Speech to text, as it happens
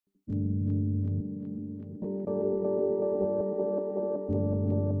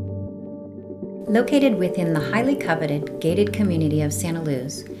Located within the highly coveted gated community of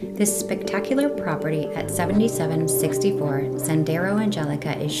Santaluz, this spectacular property at 7764 Sendero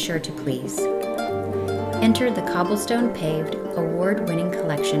Angelica is sure to please. Enter the cobblestone-paved, award-winning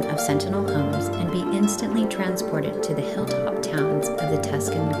collection of Sentinel homes and be instantly transported to the hilltop towns of the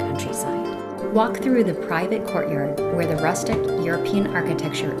Tuscan countryside. Walk through the private courtyard where the rustic European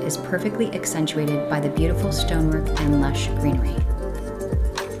architecture is perfectly accentuated by the beautiful stonework and lush greenery.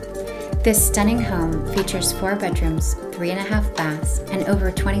 This stunning home features 4 bedrooms, 3.5 baths, and over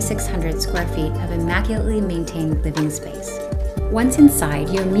 2,600 square feet of immaculately maintained living space. Once inside,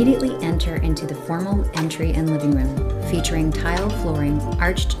 you immediately enter into the formal entry and living room, featuring tile flooring,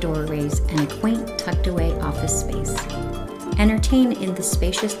 arched doorways, and a quaint tucked-away office space. Entertain in the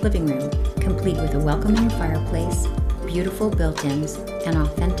spacious living room, complete with a welcoming fireplace, beautiful built-ins, and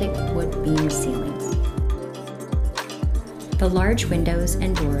authentic wood-beam ceilings. The large windows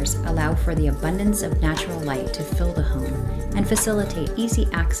and doors allow for the abundance of natural light to fill the home and facilitate easy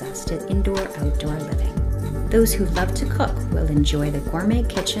access to indoor-outdoor living. Those who love to cook will enjoy the gourmet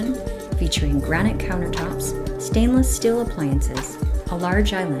kitchen featuring granite countertops, stainless steel appliances, a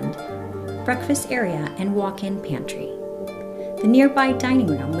large island, breakfast area, and walk-in pantry. The nearby dining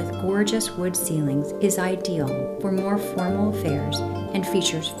room with gorgeous wood ceilings is ideal for more formal affairs and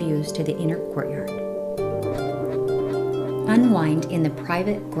features views to the inner courtyard. Unwind in the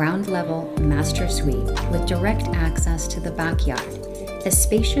private ground-level master suite with direct access to the backyard, a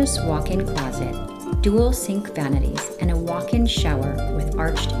spacious walk-in closet, dual sink vanities, and a walk-in shower with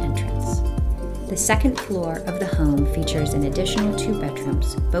arched entrance. The second floor of the home features an additional 2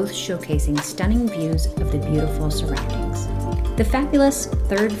 bedrooms, both showcasing stunning views of the beautiful surroundings. The fabulous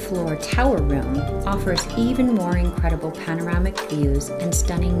third-floor tower room offers even more incredible panoramic views and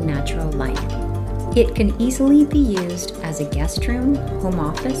stunning natural light. It can easily be used as a guest room, home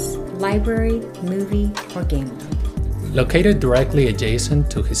office, library, movie, or game room. Located directly adjacent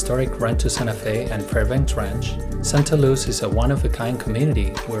to historic Rancho Santa Fe and Fairbanks Ranch, Santaluz is a one-of-a-kind community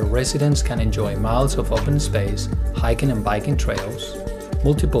where residents can enjoy miles of open space, hiking and biking trails,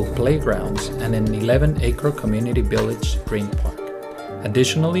 multiple playgrounds, and an 11-acre community village green park.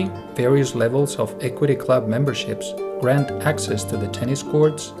 Additionally, various levels of Equity Club memberships grant access to the tennis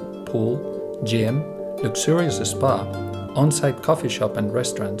courts, pool, gym, luxurious spa, on-site coffee shop and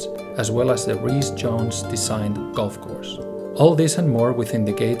restaurants, as well as the Rhys Jones designed golf course. All this and more within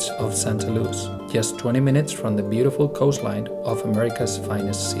the gates of Santaluz, just 20 minutes from the beautiful coastline of America's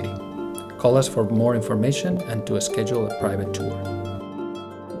finest city. Call us for more information and to schedule a private tour.